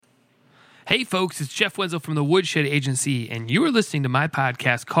Hey folks, it's Jeff Wenzel from the Woodshed Agency, and you are listening to my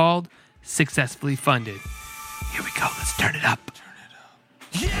podcast called Successfully Funded. Here we go, let's turn it up.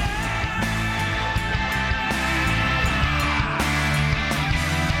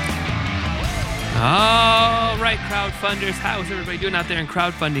 All right, crowdfunders, how is everybody doing out there in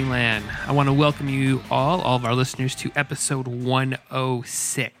crowdfunding land? I want to welcome you all of our listeners, to episode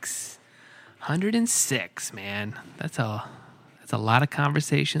 106. 106, man. That's a lot of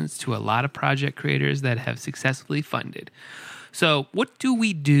conversations to a lot of project creators that have successfully funded. So what do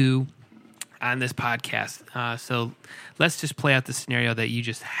we do on this podcast? So let's just play out the scenario that you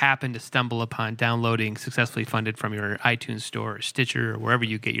just happen to stumble upon downloading Successfully Funded from your iTunes store or Stitcher or wherever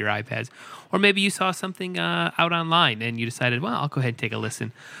you get your iPads. Or maybe you saw something out online and you decided, well, I'll go ahead and take a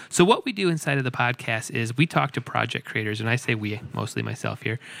listen. So what we do inside of the podcast is we talk to project creators, and I say we, mostly myself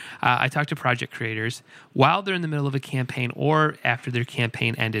here. I talk to project creators while they're in the middle of a campaign or after their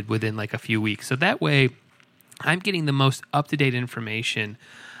campaign ended within like a few weeks. So that way I'm getting the most up-to-date information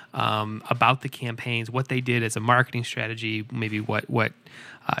about the campaigns, what they did as a marketing strategy, maybe what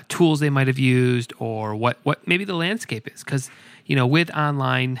tools they might have used, or what maybe the landscape is. Because, you know, with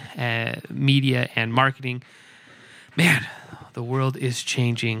online media and marketing, man, the world is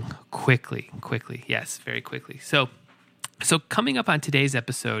changing quickly. Yes, very quickly. So coming up on today's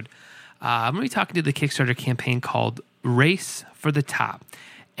episode, I'm going to be talking to the Kickstarter campaign called Race for the Top.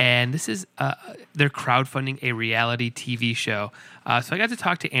 And this is, they're crowdfunding a reality TV show. So I got to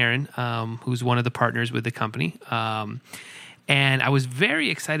talk to Aaron, who's one of the partners with the company. And I was very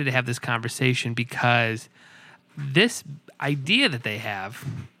excited to have this conversation because this idea that they have,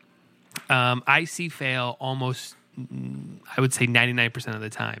 I see fail almost, I would say 99% of the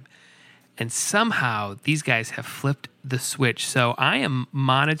time. And somehow these guys have flipped the switch. So I am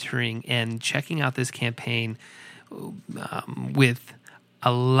monitoring and checking out this campaign with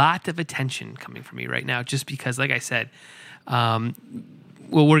a lot of attention coming from me right now, just because, like I said, we're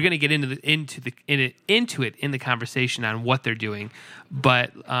going to get into it in the conversation on what they're doing,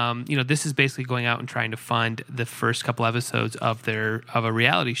 but this is basically going out and trying to fund the first couple episodes of a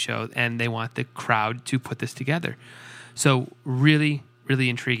reality show, and they want the crowd to put this together. So really, really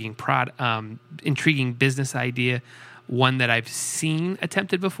intriguing intriguing business idea. One that I've seen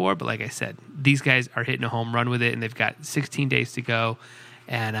attempted before, but like I said, these guys are hitting a home run with it, and they've got 16 days to go.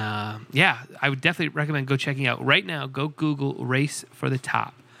 And I would definitely recommend go checking out right now. Go Google Race for the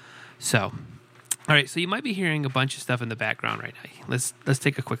Top. So, all right. So you might be hearing a bunch of stuff in the background right now. Let's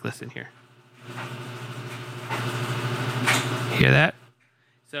take a quick listen here. Hear that?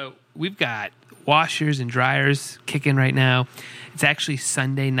 So we've got washers and dryers kicking right now. It's actually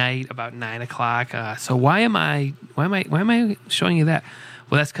Sunday night, about 9:00. So why am I showing you that?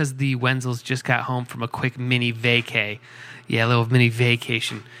 Well, that's because the Wenzels just got home from a quick mini vacay. Yeah, a little mini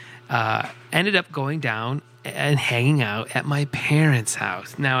vacation. Ended up going down and hanging out at my parents'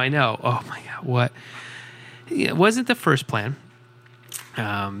 house. Now I know, oh my God, what? It wasn't the first plan.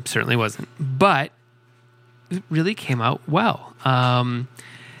 Certainly wasn't. But it really came out well.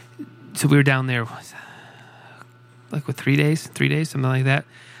 So we were down there, like with 3 days, something like that.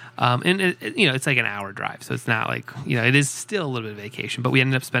 And it's like an hour drive, so it's not like, it is still a little bit of vacation, but we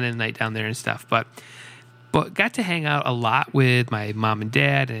ended up spending the night down there and stuff. But got to hang out a lot with my mom and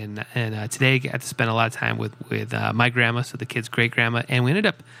dad, and today got to spend a lot of time with my grandma, so the kids' great grandma, and we ended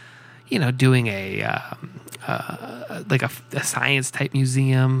up, doing a science type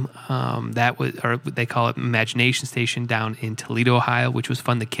museum that was, or they call it Imagination Station, down in Toledo, Ohio, which was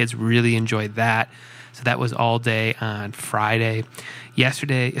fun. The kids really enjoyed that. So that was all day on Friday.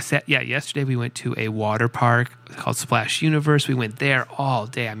 Yesterday we went to a water park called Splash Universe. We went there all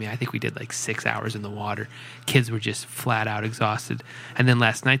day. I mean, I think we did like 6 hours in the water. Kids were just flat out exhausted. And then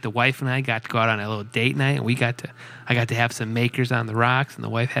last night, the wife and I got to go out on a little date night, and I got to have some Makers on the rocks, and the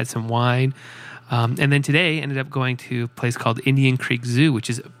wife had some wine. And then today, ended up going to a place called Indian Creek Zoo, which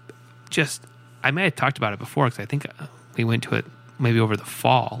is just, I may have talked about it before because I think we went to it maybe over the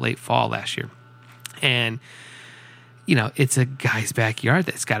late fall last year. And, it's a guy's backyard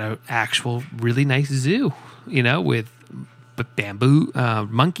that's got an actual really nice zoo, with bamboo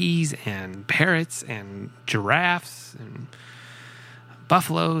monkeys and parrots and giraffes and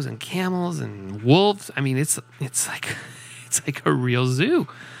buffaloes and camels and wolves. I mean, it's like a real zoo.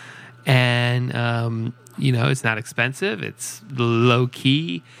 And, it's not expensive. It's low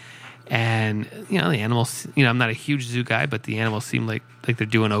key. And, the animals, I'm not a huge zoo guy, but the animals seem like they're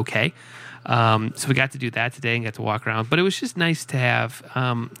doing okay. So we got to do that today and got to walk around. But it was just nice to have,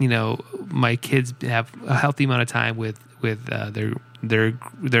 my kids have a healthy amount of time with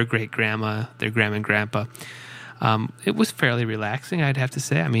their great grandma, their grandma and grandpa. It was fairly relaxing, I'd have to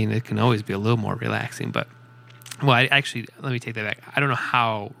say. I mean, it can always be a little more relaxing, but well, let me take that back. I don't know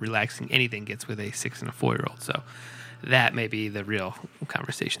how relaxing anything gets with a 6 and a 4-year-old. So that may be the real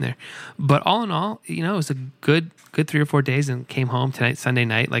conversation there. But all in all, it was a good 3 or 4 days, and came home tonight, Sunday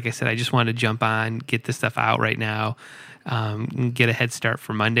night. Like I said, I just wanted to jump on, get this stuff out right now, get a head start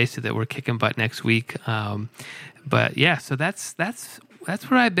for Monday so that we're kicking butt next week. But yeah, so that's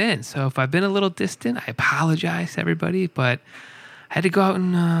where I've been. So if I've been a little distant, I apologize to everybody, but I had to go out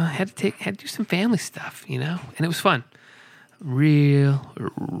and had to do some family stuff, and it was fun. Real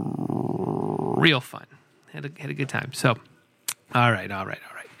fun. Had a good time. So, all right.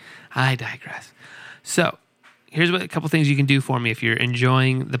 I digress. So, here's a couple things you can do for me if you're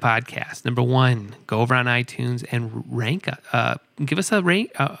enjoying the podcast. Number 1, go over on iTunes and give us a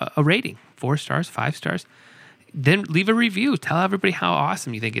rating, 4 stars, 5 stars. Then leave a review. Tell everybody how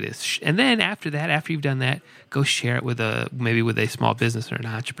awesome you think it is. And then after you've done that, go share it with maybe with a small business or an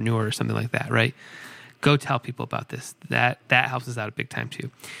entrepreneur or something like that, right? Go tell people about this. That helps us out big time too.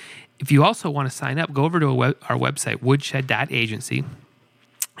 If you also want to sign up, go over to our website, woodshed.agency,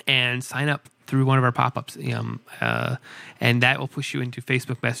 and sign up through one of our pop-ups. And that will push you into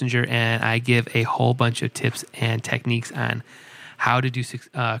Facebook Messenger, and I give a whole bunch of tips and techniques on how to do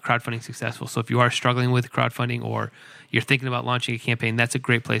crowdfunding successful. So if you are struggling with crowdfunding or you're thinking about launching a campaign, that's a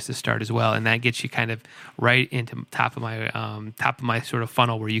great place to start as well. And that gets you kind of right into top of my sort of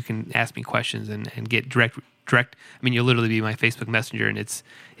funnel where you can ask me questions and get direct. I mean, you'll literally be my Facebook Messenger, and it's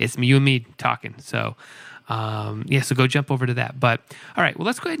you and me talking. So, so go jump over to that. But all right, well,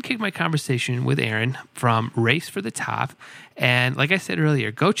 let's go ahead and kick my conversation with Aaron from Race for the Top. And like I said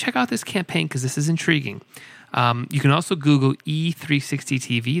earlier, go check out this campaign because this is intriguing. You can also Google E360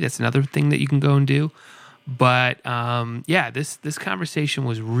 TV. That's another thing that you can go and do. But this conversation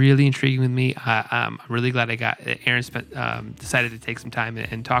was really intriguing with me. I'm really glad Aaron decided to take some time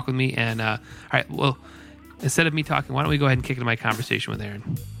and talk with me. And all right, well, instead of me talking, why don't we go ahead and kick into my conversation with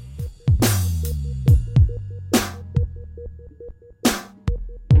Aaron?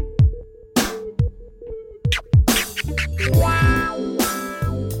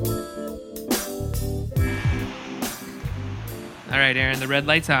 All right, Aaron, the red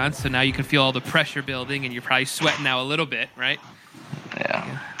light's on, so now you can feel all the pressure building, and you're probably sweating now a little bit, right? Yeah.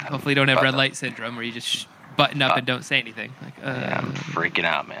 Hopefully you don't have red light syndrome where you just button up and don't say anything. Yeah, I'm freaking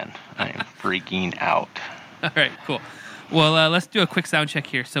out, man. I am freaking out. All right, cool. Well, let's do a quick sound check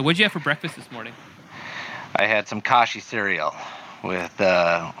here. So what'd you have for breakfast this morning? I had some Kashi cereal with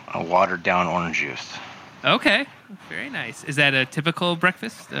a watered-down orange juice. Okay, very nice. Is that a typical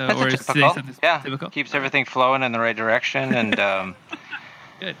breakfast? Or is today something typical? Keeps everything flowing in the right direction, and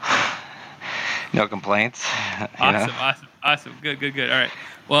good. No complaints. Awesome. Good. All right.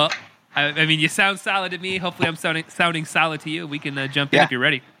 Well, I mean, you sound solid to me. Hopefully, I'm sounding solid to you. We can jump in if you're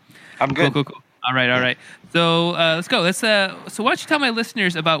ready. I'm good. Cool. All right. So let's go. So why don't you tell my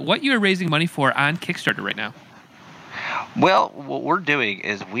listeners about what you are raising money for on Kickstarter right now? Well, what we're doing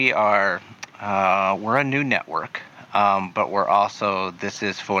is we're a new network, but this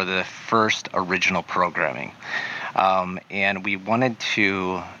is for the first original programming. And we wanted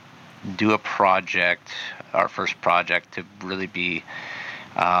to do our first project to really be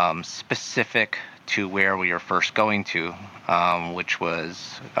specific to where we were first going to, which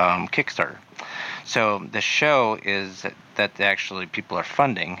was Kickstarter. So the show that actually people are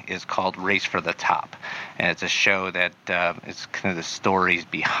funding is called Race for the Top. And it's a show that is kind of the stories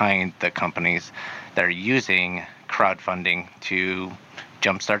behind the companies that are using crowdfunding to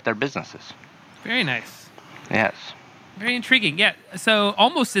jumpstart their businesses. Very nice. Yes. Very intriguing. Yeah. So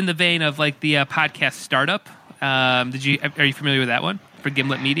almost in the vein of like the podcast Startup. Are you familiar with that one for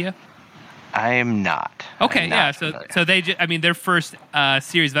Gimlet Media? I am not. Okay, yeah. So their first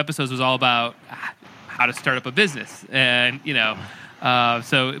series of episodes was all about how to start up a business, and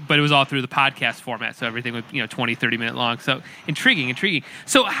but it was all through the podcast format. So everything was 20, 30 minute long. So intriguing.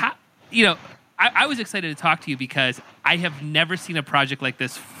 So I was excited to talk to you because I have never seen a project like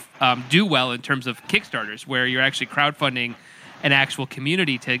this do well in terms of Kickstarters, where you're actually crowdfunding an actual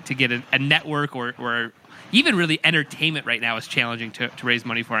community to get a network or even really entertainment right now is challenging to raise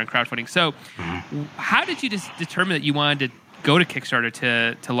money for on crowdfunding. So how did you determine that you wanted to go to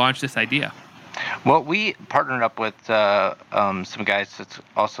Kickstarter to launch this idea? Well, we partnered up with some guys that's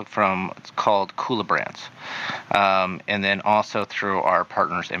also it's called Kula Brands, and then also through our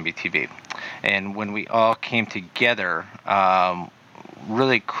partners, MBTV. And when we all came together,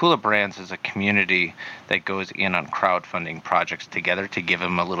 really Kula Brands is a community that goes in on crowdfunding projects together to give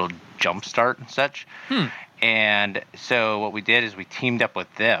them a little jump start and such. And so what we did is we teamed up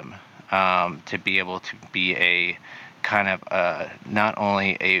with them to be able to be a kind of not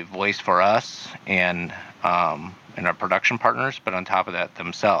only a voice for us and our production partners, but on top of that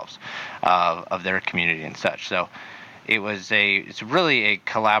themselves, of their community and such. So it's really a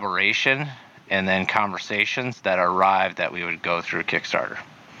collaboration and then conversations that arrived that we would go through Kickstarter.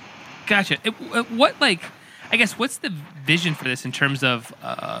 Gotcha. I guess, what's the vision for this in terms of,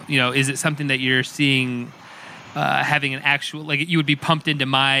 is it something that you're seeing having an actual, like, you would be pumped into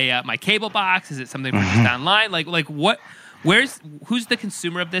my my cable box? Is it something for just online? Who's the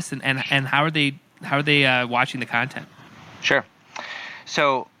consumer of this, and how are they watching the content? Sure.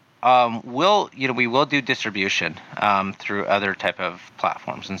 So we will do distribution through other type of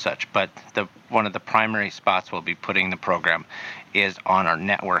platforms and such, but one of the primary spots we'll be putting the program is on our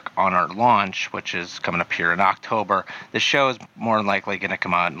network on our launch, which is coming up here in October. The show is more than likely going to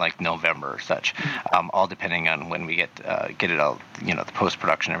come out in like November or such, all depending on when we get it all, the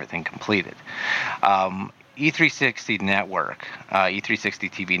post-production, everything completed. E360 network, E360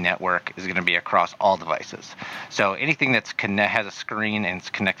 TV network is going to be across all devices. So anything that's has a screen and it's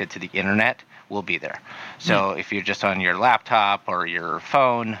connected to the internet will be there. So if you're just on your laptop or your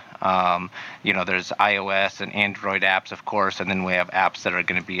phone, there's iOS and Android apps, of course, and then we have apps that are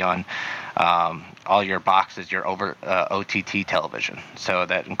going to be on all your boxes, your OTT television. So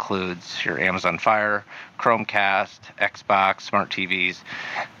that includes your Amazon Fire, Chromecast, Xbox, smart TVs,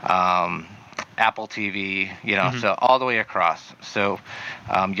 Apple TV, so all the way across. So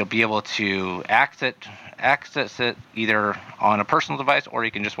you'll be able to access it either on a personal device, or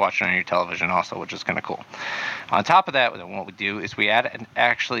you can just watch it on your television also, which is kind of cool. On top of that, what we do is we add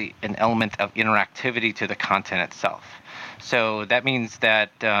an element of interactivity to the content itself. So that means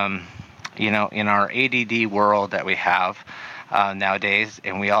that, in our ADD world that we have nowadays,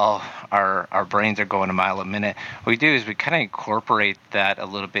 and our brains are going a mile a minute, what we do is we kind of incorporate that a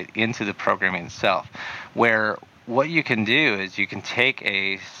little bit into the programming itself, where what you can do is you can take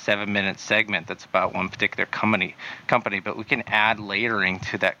a 7-minute segment that's about one particular company, but we can add layering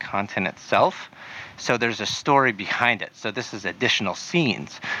to that content itself. So there's a story behind it. So this is additional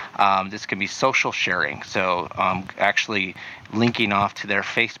scenes. This can be social sharing. So actually linking off to their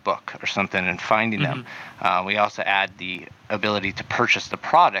Facebook or something and finding them. We also add the ability to purchase the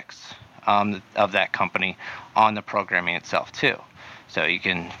products of that company on the programming itself too. So you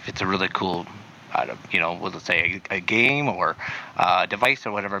can, if it's a really cool, let's say a game or a device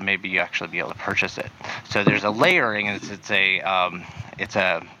or whatever, maybe you actually be able to purchase it. So there's a layering, and it's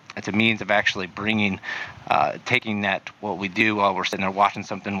a means of actually taking what we do while we're sitting there watching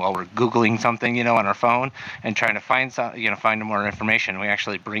something, while we're Googling something, on our phone and trying to find more information. We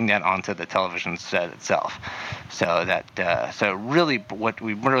actually bring that onto the television set itself. So really what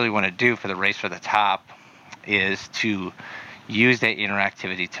we really want to do for the Race for the Top is to use that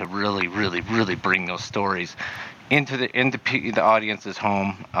interactivity to really, really, really bring those stories into the audience's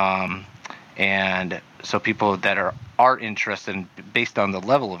home, and so people that are interested, and based on the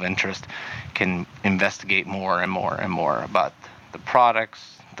level of interest, can investigate more and more and more about the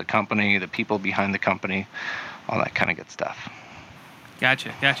products, the company, the people behind the company, all that kind of good stuff.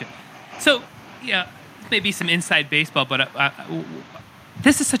 Gotcha. So, maybe some inside baseball, but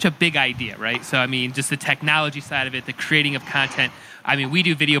this is such a big idea, right? So, I mean, just the technology side of it, the creating of content. I mean, we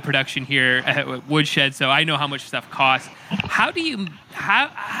do video production here at Woodshed, so I know how much stuff costs. How did you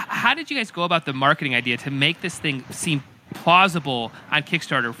guys go about the marketing idea to make this thing seem plausible on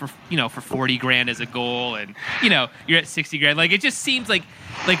Kickstarter for $40,000 as a goal, and you're at $60,000? Like, it just seems like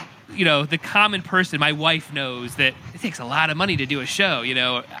the common person, my wife knows that it takes a lot of money to do a show.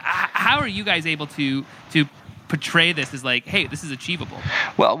 How are you guys able to portray this as like, hey, this is achievable?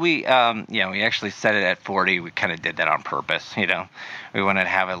 Well, we actually set it at 40. We kind of did that on purpose. We wanted to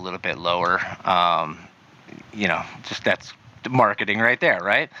have it a little bit lower. Just that's marketing right there,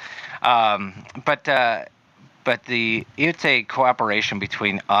 right? But it's a cooperation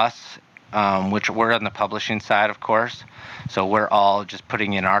between us, which we're on the publishing side, of course. So we're all just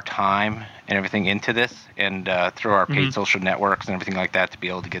putting in our time and everything into this, and through our paid social networks and everything like that, to be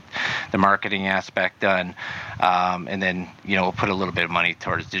able to get the marketing aspect done. And then, we'll put a little bit of money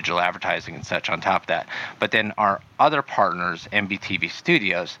towards digital advertising and such on top of that. But then our other partners, MBTV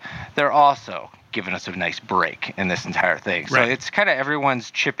Studios, they're also giving us a nice break in this entire thing. So it's kind of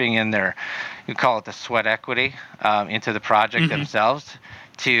everyone's chipping in their, you call it the sweat equity, into the project themselves,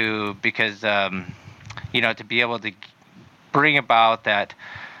 because to be able to bring about that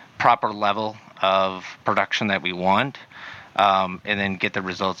proper level of production that we want, and then get the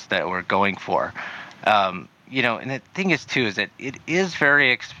results that we're going for. And the thing is too, is that it is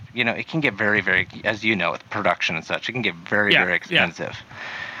very, it can get very, very, as with production and such, it can get very, very expensive.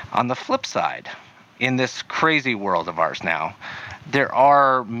 On the flip side, in this crazy world of ours now, there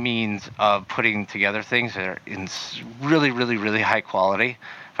are means of putting together things that are in really, really, really high quality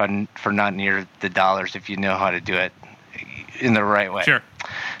for not near the dollars if you know how to do it in the right way. Sure.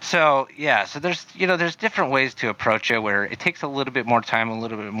 So there's different ways to approach it where it takes a little bit more time, a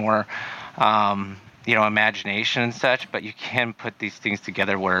little bit more imagination and such, but you can put these things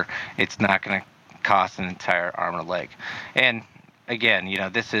together where it's not going to cost an entire arm and a leg. And again,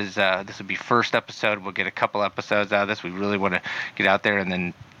 this would be first episode. We'll get a couple episodes out of this. We really want to get out there, and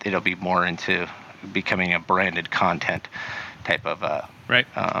then it'll be more into becoming a branded content type of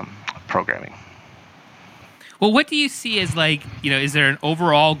programming. Well, what do you see as is there an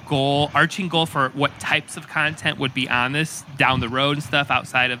overall arching goal for what types of content would be on this down the road and stuff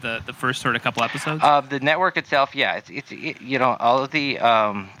outside of the first sort of couple episodes? The network itself, yeah, it's all of the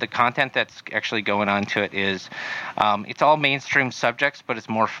content that's actually going on to it is it's all mainstream subjects, but it's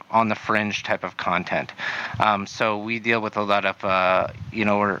more on the fringe type of content. So we deal with a lot of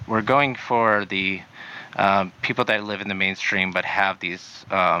we're going for the people that live in the mainstream but have these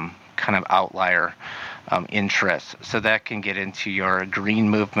kind of outlier interests. So that can get into your green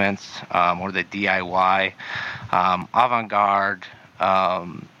movements or the DIY, avant-garde,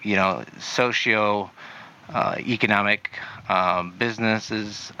 socio-economic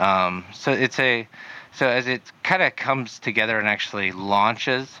businesses. So as it kind of comes together and actually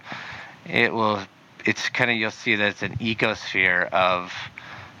launches, you'll see that it's an ecosphere of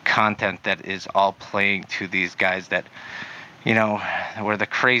content that is all playing to these guys that we're the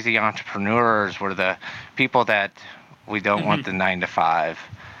crazy entrepreneurs. We're the people that we don't want the 9 to 5.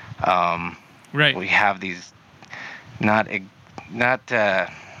 Right. We have these we're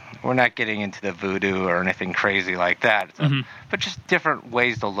not getting into the voodoo or anything crazy like that. But just different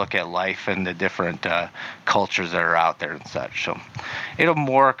ways to look at life and the different cultures that are out there and such. So it'll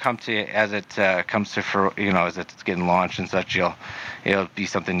more come to as it comes to as it's getting launched and such. It'll be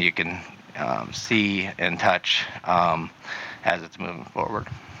something you can see and touch as it's moving forward.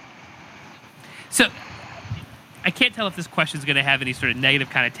 So I can't tell if this question is going to have any sort of negative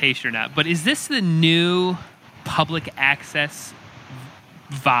connotation or not, but is this the new public access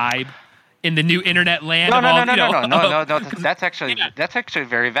vibe in the new internet land? No. That's actually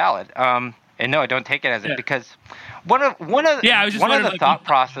very valid. And no, I don't take it as it because one of the thought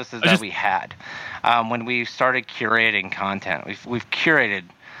processes that we had when we started curating content, we've curated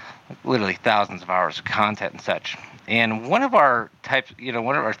literally thousands of hours of content and such. And one of our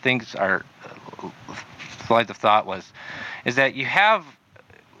things, our slides of thought is that you have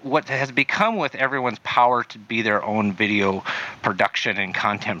what has become with everyone's power to be their own video production and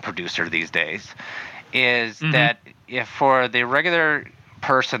content producer these days is that if for the regular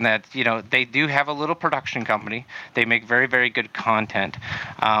person that they do have a little production company, they make very, very good content,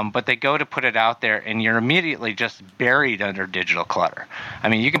 but they go to put it out there and you're immediately just buried under digital clutter. I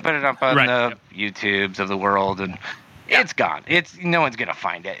mean, you can put it up on the YouTubes of the world and it's gone. No one's gonna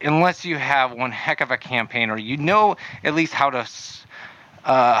find it unless you have one heck of a campaign or at least how to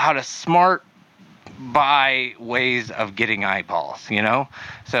smart buy ways of getting eyeballs.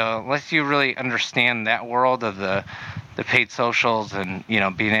 So unless you really understand that world of the paid socials and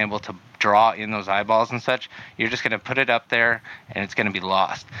being able to draw in those eyeballs and such, you're just going to put it up there and it's going to be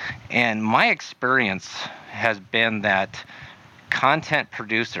lost. And my experience has been that content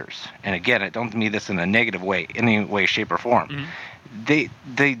producers, and again, I don't mean this in a negative way, any way, shape, or form, the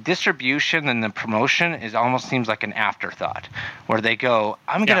distribution and the promotion almost seems like an afterthought, where they go,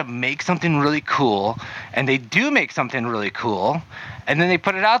 I'm going to make something really cool, and they do make something really cool, and then they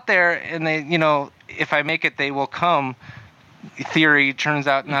put it out there, and they, if I make it, they will come. Theory turns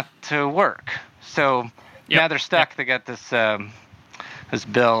out not to work. So now they're stuck. They got this this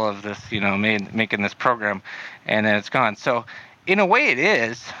bill of this, making this program, and then it's gone. So in a way, it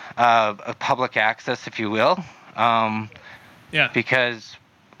is a public access, if you will. Because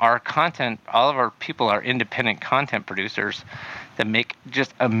our content, all of our people are independent content producers that make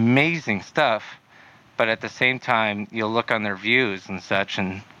just amazing stuff, but at the same time, you'll look on their views and such,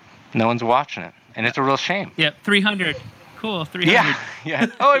 and no one's watching it, and it's a real shame. 300. Cool, 300. Yeah.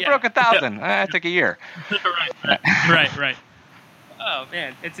 Oh, it broke 1,000. It took a year. Right. Oh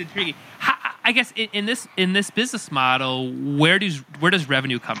man, it's intriguing. I guess in this business model, where does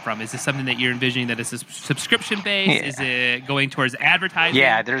revenue come from? Is this something that you're envisioning that is subscription based? Yeah. Is it going towards advertising?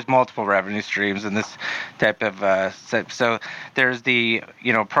 Yeah, there's multiple revenue streams in this type of. So there's the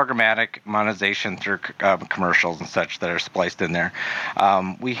programmatic monetization through commercials and such that are spliced in there.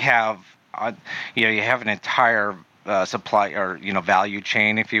 We have you have an entire supply or value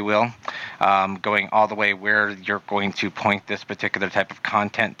chain, if you will, going all the way where you're going to point this particular type of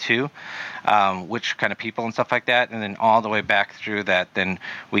content to, which kind of people and stuff like that, and then all the way back through that, then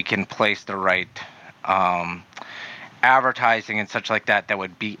we can place the right advertising and such like that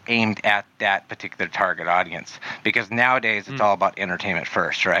would be aimed at that particular target audience. Because nowadays it's all about entertainment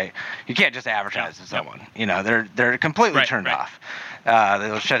first, right? You can't just advertise to someone. They're completely turned off.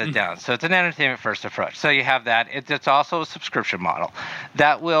 They'll shut it down. So it's an entertainment first approach. So you have that. It's also a subscription model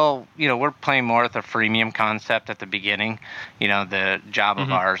that will, we're playing more with a freemium concept at the beginning. The job of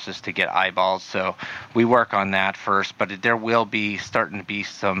ours is to get eyeballs. So we work on that first, but there will be starting to be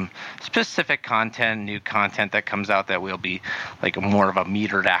some specific content, new content that comes out that will be like more of a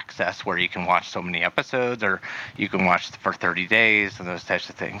metered access where you can watch so many episodes or you can watch for 30 days and those types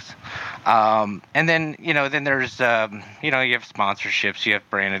of things. And then, then there's, you have sponsorships, you have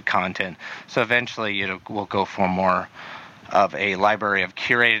branded content. So eventually, we'll go for more of a library of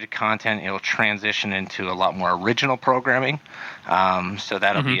curated content. It'll transition into a lot more original programming. So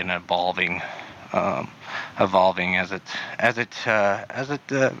that'll be an evolving as it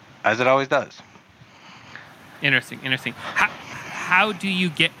always does. Interesting. How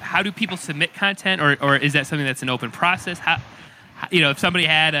do people submit content, or is that something that's an open process? How if somebody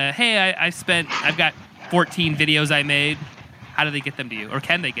had I've got 14 videos I made, how do they get them to you, or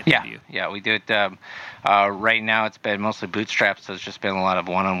can they get them to you? Yeah, we do it. Right now, it's been mostly bootstrapped, so it's just been a lot of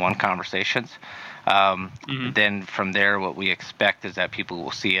one-on-one conversations. Then from there, what we expect is that people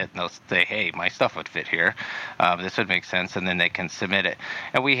will see it and they'll say, "Hey, my stuff would fit here. This would make sense," and then they can submit it.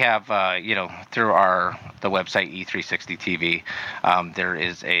 And we have, through the website E360 TV, there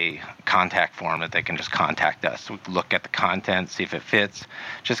is a contact form that they can just contact us. We look at the content, see if it fits.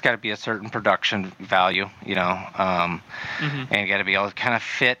 Just got to be a certain production value, and you got to be able to kind of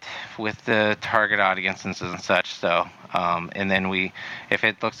fit with the target audiences and such. So. And then if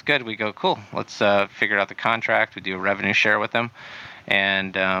it looks good, we go, cool, let's figure out the contract. We do a revenue share with them,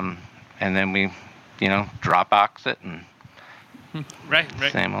 and then we, Dropbox it and right.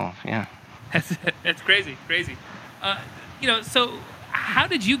 Same old, yeah. That's crazy. So how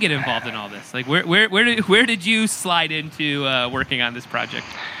did you get involved in all this? Like, where did you slide into working on this project?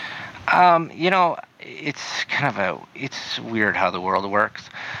 It's it's weird how the world works.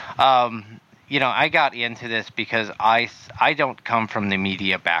 I got into this because I don't come from the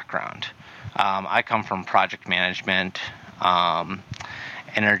media background. I come from project management,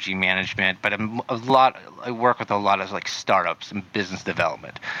 energy management, but I work with a lot of like startups and business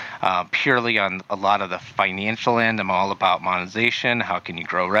development. Purely on a lot of the financial end, I'm all about monetization. How can you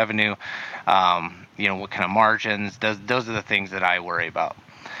grow revenue? What kind of margins? Those are the things that I worry about.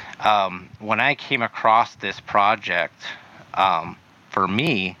 When I came across this project, for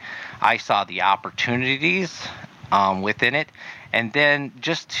me, I saw the opportunities within it, and then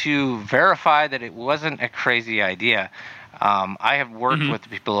just to verify that it wasn't a crazy idea, I have worked with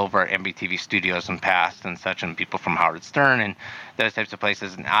people over at MBTV Studios in past and such, and people from Howard Stern and those types of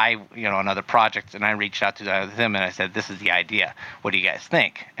places, and on other projects, and I reached out to them and I said, "This is the idea. What do you guys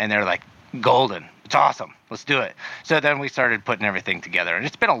think?" And they're like, "Golden. It's awesome. Let's do it." So then we started putting everything together, and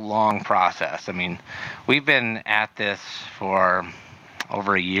it's been a long process. I mean, we've been at this for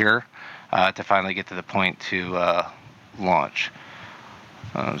over a year to finally get to the point to launch.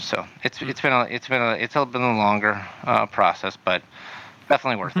 So it's been a longer process, but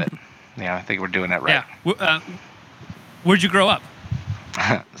definitely worth it. Yeah, I think we're doing it right. Yeah. Where'd you grow up?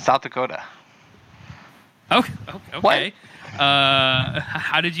 South Dakota. Okay. What?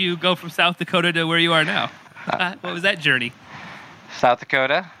 How did you go from South Dakota to where you are now? What was that journey? South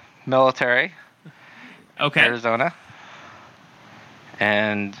Dakota, military. Okay. Arizona.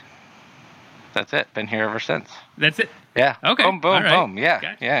 And that's it. Been here ever since. That's it? Yeah. Okay. Boom. Yeah.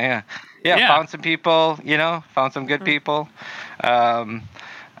 Gotcha. Yeah. Found some people, found some good people. I'm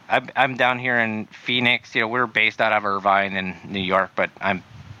down here in Phoenix. We're based out of Irvine in New York, but I'm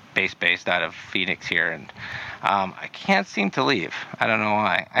based out of Phoenix here. And I can't seem to leave. I don't know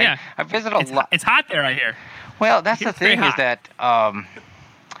why. I visit a lot. It's hot there, I hear. Well, that's the thing is that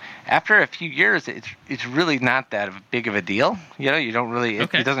after a few years, it's really not that big of a deal. You don't really,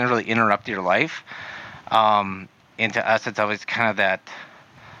 it doesn't really interrupt your life. And to us, it's always kind of that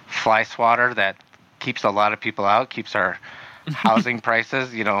fly swatter that keeps a lot of people out, keeps our housing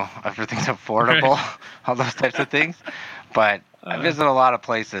prices, everything's affordable, all those types of things. But I visit a lot of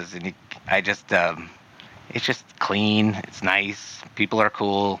places, and it's just clean, it's nice, people are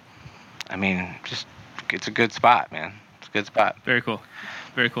cool. I mean, it's a good spot, man. It's a good spot. Very cool.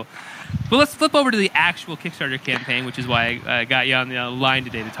 Well, let's flip over to the actual Kickstarter campaign, which is why I got you on the line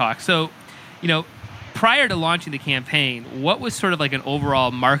today to talk. So, prior to launching the campaign, what was sort of like an overall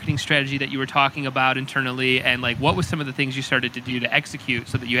marketing strategy that you were talking about internally, and like what was some of the things you started to do to execute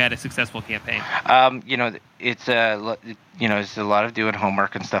so that you had a successful campaign? It's it's a lot of doing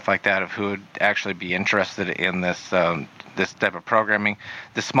homework and stuff like that of who would actually be interested in this type of programming.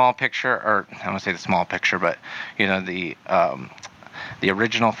 The small picture, or I don't want to say the small picture, but the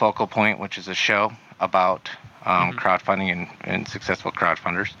original focal point, which is a show about crowdfunding and successful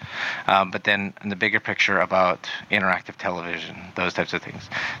crowdfunders, but then in the bigger picture about interactive television, those types of things.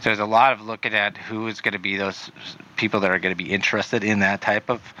 So there's a lot of looking at who is going to be those people that are going to be interested in that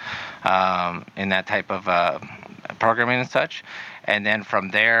type of programming and such. And then from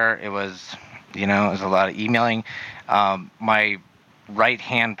there, it was a lot of emailing. My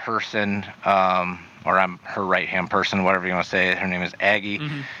right-hand person, or I'm her right-hand person, whatever you want to say. Her name is Aggie.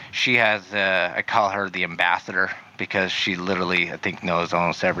 Mm-hmm. She has, I call her the ambassador because she literally, I think, knows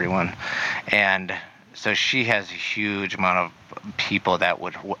almost everyone. And so she has a huge amount of people that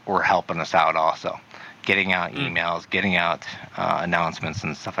were helping us out also. Getting out emails, getting out announcements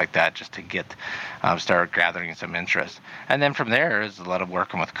and stuff like that just to get start gathering some interest. And then from there is a lot of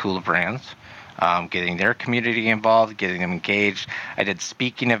working with Cool Brands. Getting their community involved, getting them engaged. I did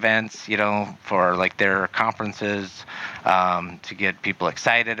speaking events, for like their conferences to get people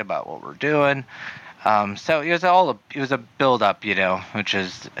excited about what we're doing. So it was a build up, which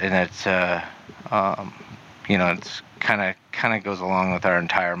is, and it's it's kind of goes along with our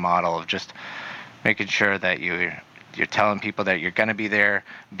entire model of just making sure that you're telling people that you're going to be there,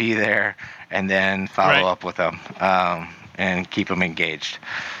 and then follow up with them and keep them engaged.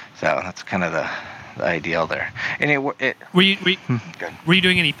 So that's kind of the ideal there. And were you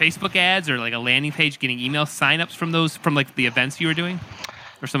doing any Facebook ads or like a landing page, getting email signups from like the events you were doing,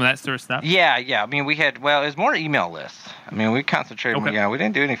 or some of that sort of stuff? Yeah. I mean, it was more email lists. I mean, we concentrated. Okay. We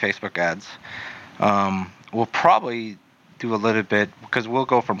didn't do any Facebook ads. We'll probably do a little bit because we'll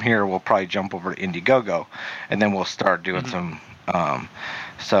go from here. We'll probably jump over to Indiegogo, and then we'll start doing some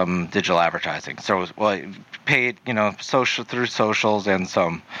digital advertising. So, paid, through socials and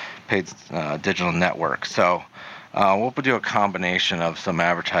some paid digital networks. So, we'll do a combination of some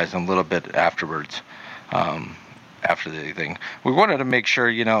advertising a little bit afterwards, after the thing. We wanted to make sure,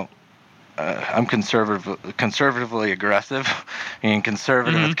 I'm conservatively aggressive, and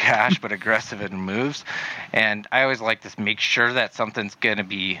conservative with cash, but aggressive in moves. And I always like to make sure that something's going to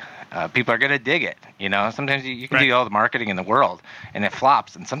be, people are going to dig it. Sometimes you can do all the marketing in the world and it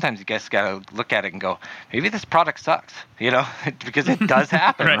flops. And sometimes you guys got to look at it and go, maybe this product sucks, because it does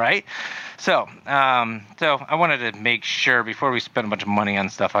happen, right? So I wanted to make sure before we spend a bunch of money on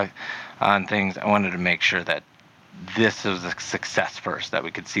stuff, on things, I wanted to make sure that this was a success first, that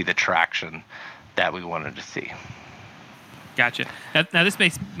we could see the traction that we wanted to see. Gotcha. Now this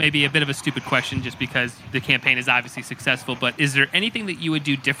may be a bit of a stupid question just because the campaign is obviously successful, but is there anything that you would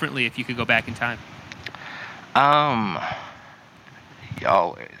do differently if you could go back in time?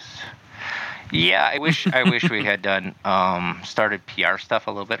 Always. Yeah, I wish we had done started PR stuff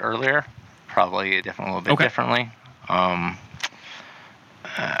a little bit earlier, probably a little bit differently.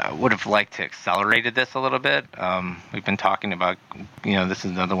 Would have liked to accelerated this a little bit. We've been talking about, this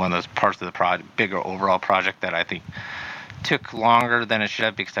is another one of those parts of the bigger overall project that I think took longer than it should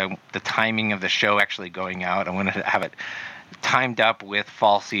have because the timing of the show actually going out, I wanted to have it timed up with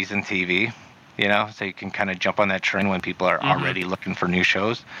fall season TV, so you can kind of jump on that trend when people are already looking for new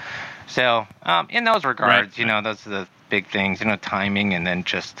shows. So in those regards, those are the big things, timing, and then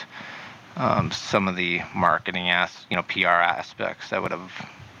just some of the marketing PR aspects that would have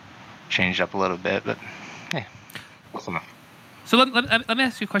changed up a little bit, but hey, awesome. So let me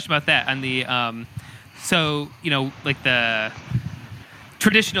ask you a question about that. On the like the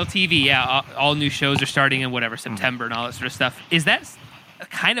traditional TV, all new shows are starting in whatever September and all that sort of stuff. Is that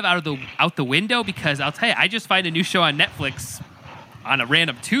kind of out the window? Because I'll tell you, I just find a new show on Netflix on a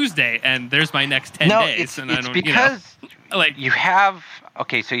random Tuesday, and there's my next 10 days. It's because you have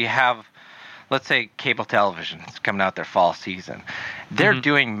let's say cable television is coming out their fall season. They're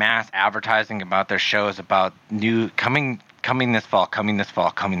doing mass advertising about their shows about new coming this fall.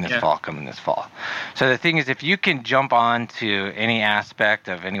 So the thing is, if you can jump on to any aspect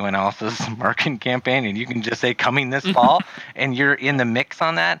of anyone else's marketing campaign and you can just say coming this fall and you're in the mix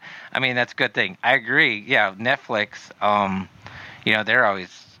on that, I mean, that's a good thing. I agree. Yeah, Netflix, they're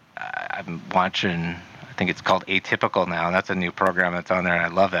always, I'm watching, I think it's called Atypical now. That's a new program that's on there, and I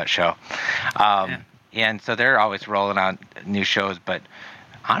love that show. And so they're always rolling out new shows, but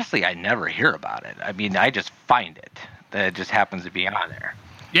honestly, I never hear about it. I mean, I just find it. That it just happens to be on there.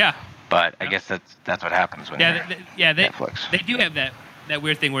 Yeah. But I guess that's what happens when Netflix. They do have that that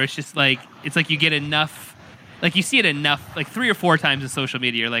weird thing where it's just like you get enough, like you see it enough, like 3 or 4 times in social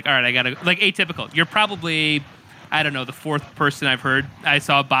media. You're like, all right, I gotta, like Atypical. You're probably, I don't know, the 4th person I've heard. I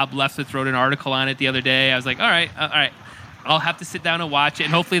saw Bob Lefsetz wrote an article on it the other day. I was like, all right, I'll have to sit down and watch it,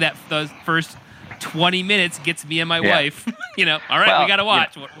 and hopefully that those first 20 minutes gets me and my wife. All right, well, we got to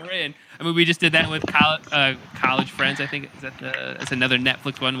watch. We're in. I mean, we just did that with College Friends. I think that's another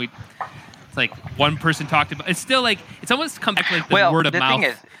Netflix one. It's like one person talked about. It's still like it's almost come back like the word of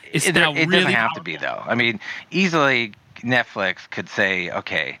mouth. It really doesn't have to be though. I mean, easily Netflix could say,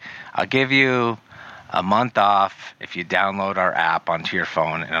 okay, I'll give you a month off if you download our app onto your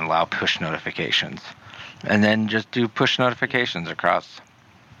phone and allow push notifications, and then just do push notifications across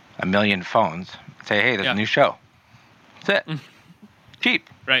 1 million phones. Say, hey, there's a new show. That's it. Cheap.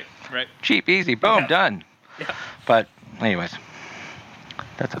 Right. Cheap, easy, boom, done. Yeah. But anyways,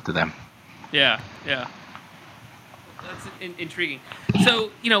 that's up to them. Yeah. That's intriguing.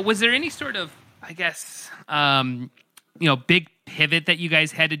 So, was there any sort of, I guess, big pivot that you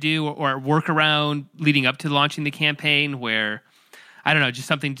guys had to do or work around leading up to launching the campaign where, I don't know, just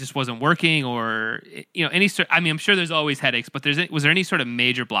something just wasn't working or, any sort, I mean, I'm sure there's always headaches, but was there any sort of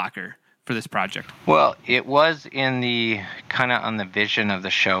major blocker for this project? Well, it was in the kind of on the vision of the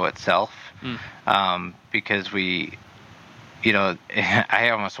show itself, because we, I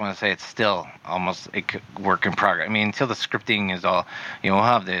almost want to say it's still almost a work in progress. I mean, until the scripting is all, we'll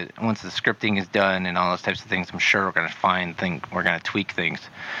have once the scripting is done and all those types of things, I'm sure we're going to we're going to tweak things.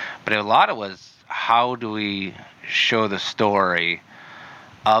 But a lot of it was, how do we show the story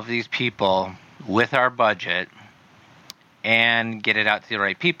of these people with our budget and get it out to the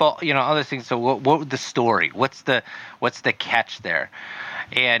right people, other things. So what was the story? What's the catch there?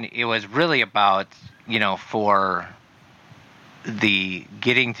 And it was really about, for the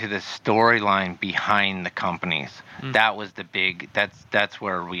getting to the storyline behind the companies. That was the big, that's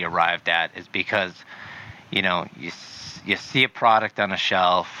where we arrived at, is because, you see a product on a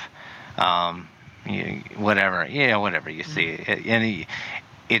shelf, whatever you see. And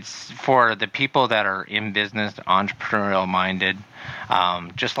it's for the people that are in business, entrepreneurial minded,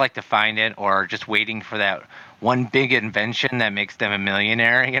 just like to find it, or just waiting for that one big invention that makes them a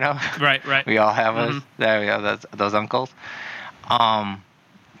millionaire. Right. We all have those uncles.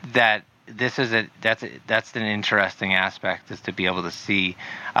 That this is that's an interesting aspect, is to be able to see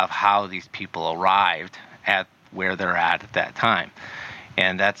of how these people arrived at where they're at that time.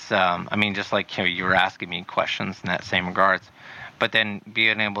 And that's, just like you were asking me questions in that same regards. But then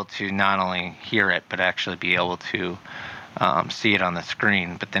being able to not only hear it, but actually be able to see it on the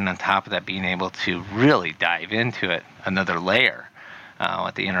screen. But then on top of that, being able to really dive into it another layer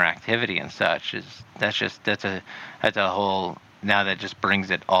with the interactivity and such, that's a whole, now that just brings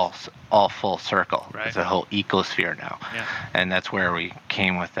it all full circle. Right. It's a whole ecosphere now. Yeah. And that's where we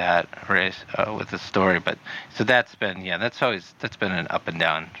came with that race, with the story. But so that's been an up and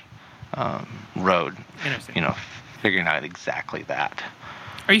down road. Interesting. Figuring out exactly that.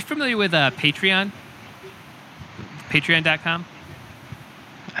 Are you familiar with Patreon? Patreon.com?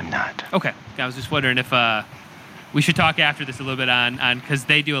 I'm not. Okay. I was just wondering if we should talk after this a little bit on because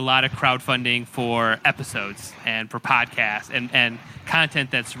they do a lot of crowdfunding for episodes and for podcasts and content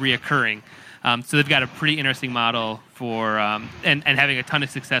that's reoccurring. So they've got a pretty interesting model for and having a ton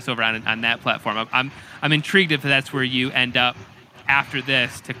of success over on that platform. I'm intrigued if that's where you end up after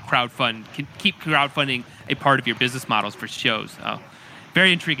this to keep crowdfunding a part of your business models for shows. So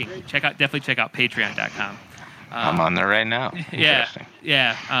very intriguing. Definitely check out Patreon.com. I'm on there right now. Yeah.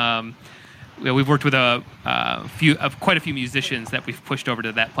 We've worked with quite a few musicians that we've pushed over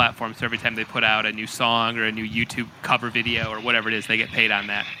to that platform. So every time they put out a new song or a new YouTube cover video or whatever it is, they get paid on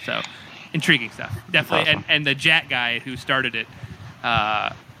that. So intriguing stuff, definitely. Awesome. And the Jack guy who started it,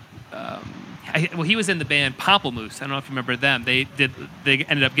 he was in the band Pamplemousse. I don't know if you remember them. They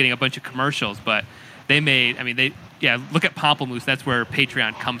ended up getting a bunch of commercials, but they made. Look at Pamplemousse. That's where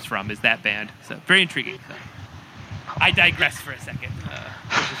Patreon comes from. Is that band? So very intriguing. So, I digress for a second.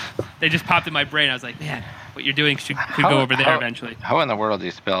 They just popped in my brain. I was like, man, what you're doing could go over there eventually. How in the world do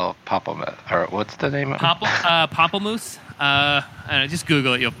you spell Pamplemousse? Or what's the name of it? Pamplemousse. I don't know, just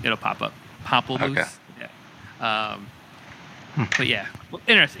Google it. It'll pop up. Pamplemousse. Okay. Yeah. But yeah, well,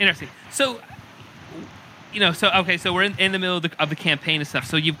 interesting. So, so we're in the middle of the campaign and stuff.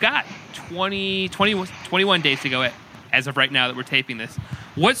 So you've got 21 days to go as of right now that we're taping this.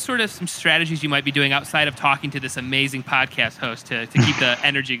 What sort of some strategies you might be doing outside of talking to this amazing podcast host to keep the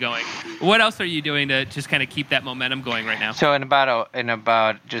energy going? What else are you doing to just kind of keep that momentum going right now? So in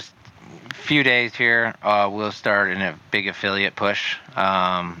about just a few days here, we'll start in a big affiliate push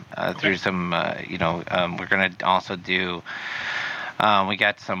through some, we're going to also do We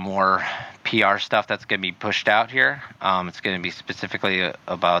got some more PR stuff that's going to be pushed out here. It's going to be specifically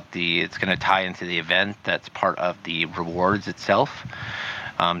about it's going to tie into the event that's part of the rewards itself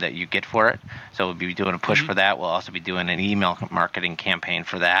that you get for it. So we'll be doing a push for that. We'll also be doing an email marketing campaign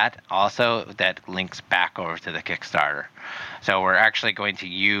for that. Also, that links back over to the Kickstarter. So we're actually going to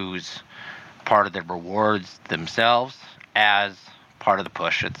use part of the rewards themselves as part of the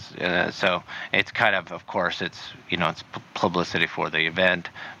push. So it's kind of course, it's it's publicity for the event,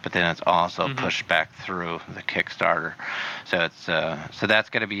 but then it's also pushed back through the Kickstarter. So it's so that's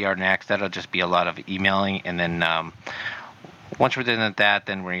going to be our next. That'll just be a lot of emailing, and then once we're done with that,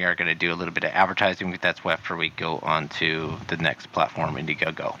 then we are going to do a little bit of advertising. That's after we go on to the next platform,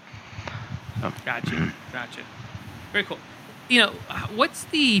 Indiegogo. So. Gotcha. Very cool. What's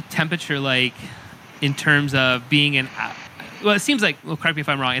the temperature like in terms of being well, it seems like, correct me if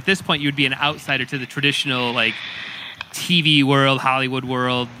I'm wrong, at this point you would be an outsider to the traditional like TV world, Hollywood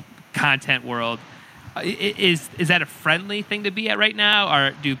world, content world. Is that a friendly thing to be at right now,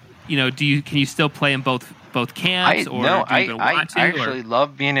 or can you still play in both camps? I actually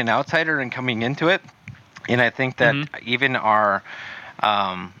love being an outsider and coming into it, and I think that even our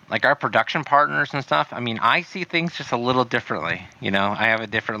like our production partners and stuff, I mean, I see things just a little differently. I have a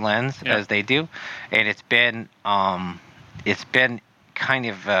different lens as they do, and it's been kind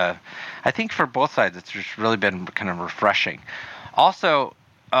of I think for both sides it's just really been kind of refreshing. Also,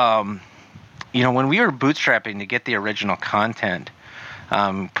 when we were bootstrapping to get the original content,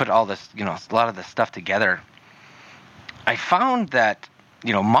 put all this, a lot of this stuff together, I found that,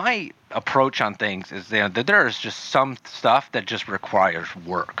 my approach on things is that there is just some stuff that just requires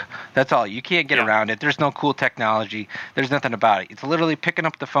work. That's all. You can't get around it. There's no cool technology. There's nothing about it. It's literally picking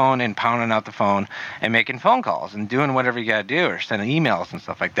up the phone and pounding out the phone and making phone calls and doing whatever you got to do, or sending emails and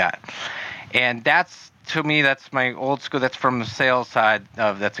stuff like that. And to me, that's my old school. That's from the sales side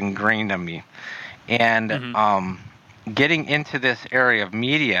that's ingrained in me. And getting into this area of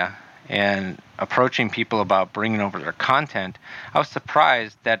media and approaching people about bringing over their content, I was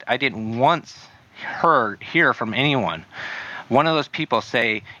surprised that I didn't once hear from anyone, one of those people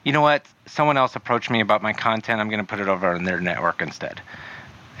say, you know what, someone else approached me about my content, I'm going to put it over on their network instead.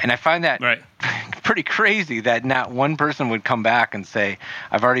 And I find that pretty crazy that not one person would come back and say,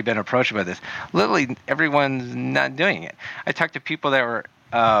 I've already been approached about this. Literally, everyone's not doing it. I talked to people that were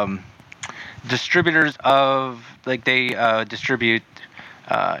distributors of, like, they distribute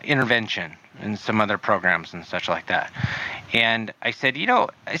Intervention and some other programs and such like that. And I said,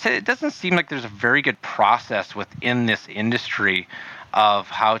 it doesn't seem like there's a very good process within this industry of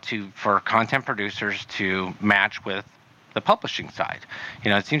how for content producers to match with the publishing side.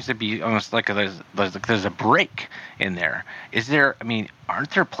 It seems to be almost like there's a break in there.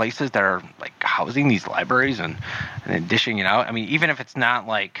 Aren't there places that are like housing these libraries and dishing it out? Even if it's not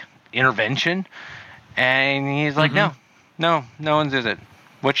like Intervention. And he's like, no one's does it.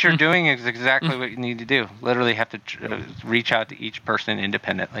 What you're doing is exactly what you need to do. Literally have to reach out to each person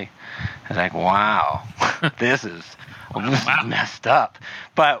independently. I was like, wow, this is messed up.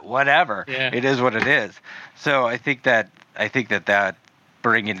 But whatever, It is what it is. So I think that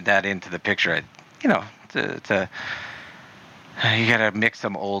bringing that into the picture, you got to mix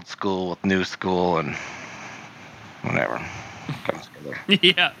some old school with new school and whatever comes together.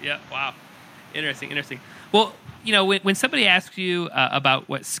 Yeah. Wow. Interesting. Well, when somebody asks you about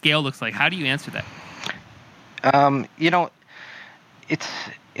what scale looks like, how do you answer that?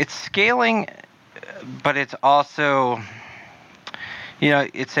 It's scaling, but it's also,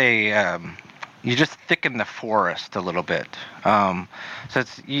 it's you just thicken the forest a little bit. So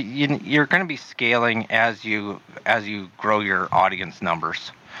it's you're going to be scaling as you grow your audience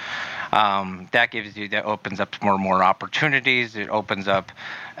numbers. That opens up more opportunities. It opens up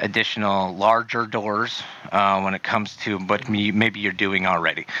additional larger doors when it comes to what maybe you're doing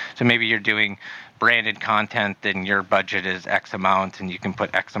already. So maybe you're doing branded content, then your budget is X amount, and you can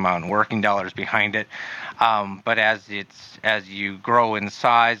put X amount in working dollars behind it. But as you grow in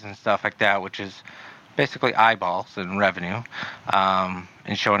size and stuff like that, which is basically eyeballs and revenue,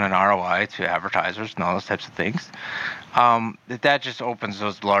 and showing an ROI to advertisers and all those types of things, that just opens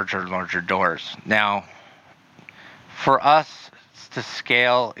those larger doors. Now, for us to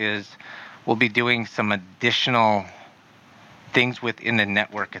scale we'll be doing some additional things within the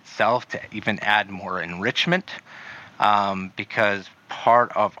network itself to even add more enrichment, because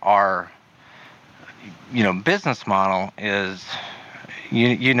part of our business model is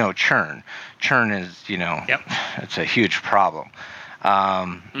churn. Churn is it's a huge problem.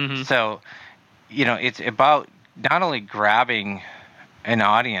 So it's about not only grabbing an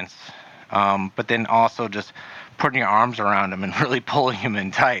audience, but then also just putting your arms around them and really pulling them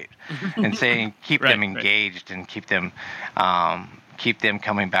in tight and saying, keep them engaged and keep them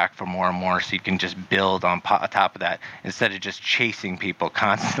coming back for more and more, so you can just build on top of that instead of just chasing people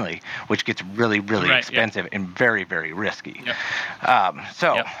constantly, which gets really, really expensive and very, very risky.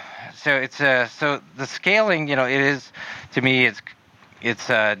 So it's so the scaling, it is, to me, it's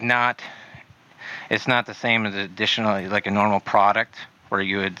not the same as additionally like a normal product where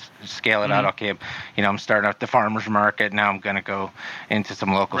you would scale it out. Okay, I'm starting at the farmer's market. Now I'm going to go into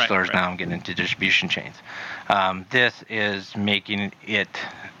some local stores. Now I'm getting into distribution chains. This is making it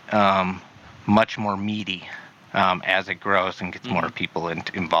much more meaty as it grows and gets more people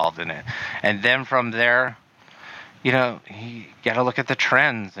involved in it. And then from there, you got to look at the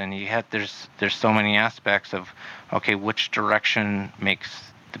trends, and there's so many aspects of, okay, which direction makes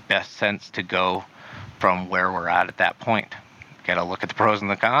the best sense to go from where we're at that point. Got to look at the pros and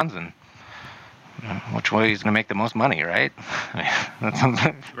the cons, and which way is going to make the most money, right? That's all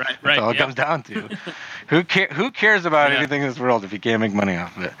it comes down to. Who cares about anything in this world if you can't make money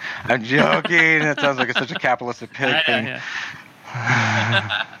off of it? I'm joking. That sounds like such a capitalistic pig thing.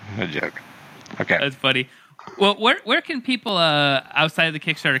 A joke. Okay. That's funny. Well, where can people outside of the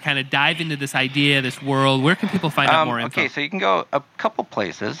Kickstarter kind of dive into this idea, this world? Where can people find out more info? Okay, so you can go a couple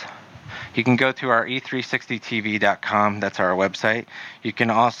places. You can go to our e360tv.com. That's our website. You can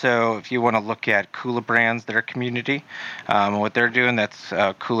also, if you want to look at Kula Brands, their community, what they're doing, that's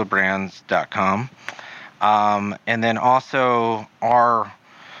kulabrands.com. And then also our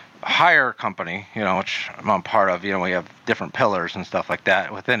hire company, which I'm part of, we have different pillars and stuff like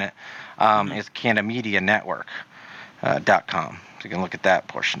that within it, is CanadaMediaNetwork.com. So you can look at that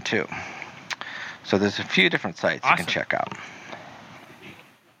portion too. So there's a few different sites you can check out.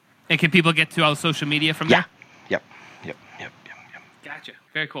 And can people get to all the social media from there? Yep. Gotcha.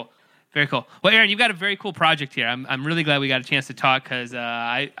 Very cool. Very cool. Well, Aaron, you've got a very cool project here. I'm really glad we got a chance to talk, because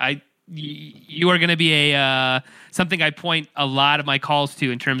you are going to be something I point a lot of my calls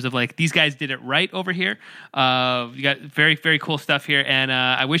to in terms of like, these guys did it right over here. You got very, very cool stuff here, and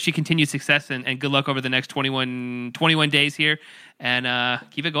I wish you continued success and good luck over the next 21 days here, and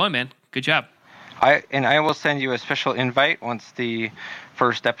keep it going, man. Good job. I will send you a special invite once the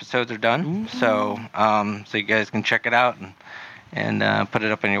first episodes are done. Ooh. So you guys can check it out and put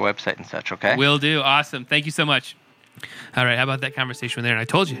it up on your website and such. Okay. Will do. Awesome. Thank you so much. All right. How about that conversation there? And I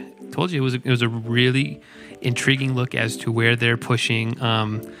told you it was a really intriguing look as to where they're pushing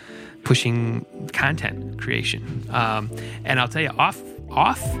content creation. And I'll tell you off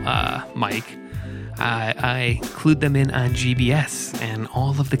mic, I clued them in on GBS and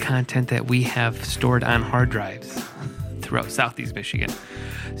all of the content that we have stored on hard drives throughout Southeast Michigan.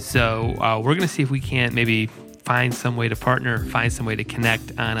 So we're going to see if we can't maybe find some way to partner, find some way to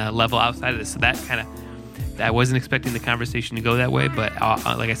connect on a level outside of this. So I wasn't expecting the conversation to go that way, but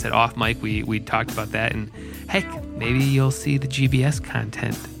like I said, off mic, we talked about that, and heck, maybe you'll see the GBS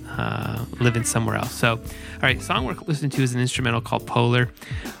content living somewhere else. So, all right, song we're listening to is an instrumental called Polar.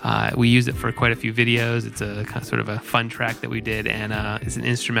 We use it for quite a few videos. It's a kind of sort of a fun track that we did, and it's an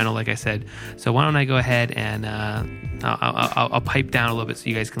instrumental, like I said. So why don't I go ahead and I'll pipe down a little bit so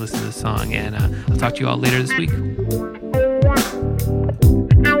you guys can listen to the song, and I'll talk to you all later this week.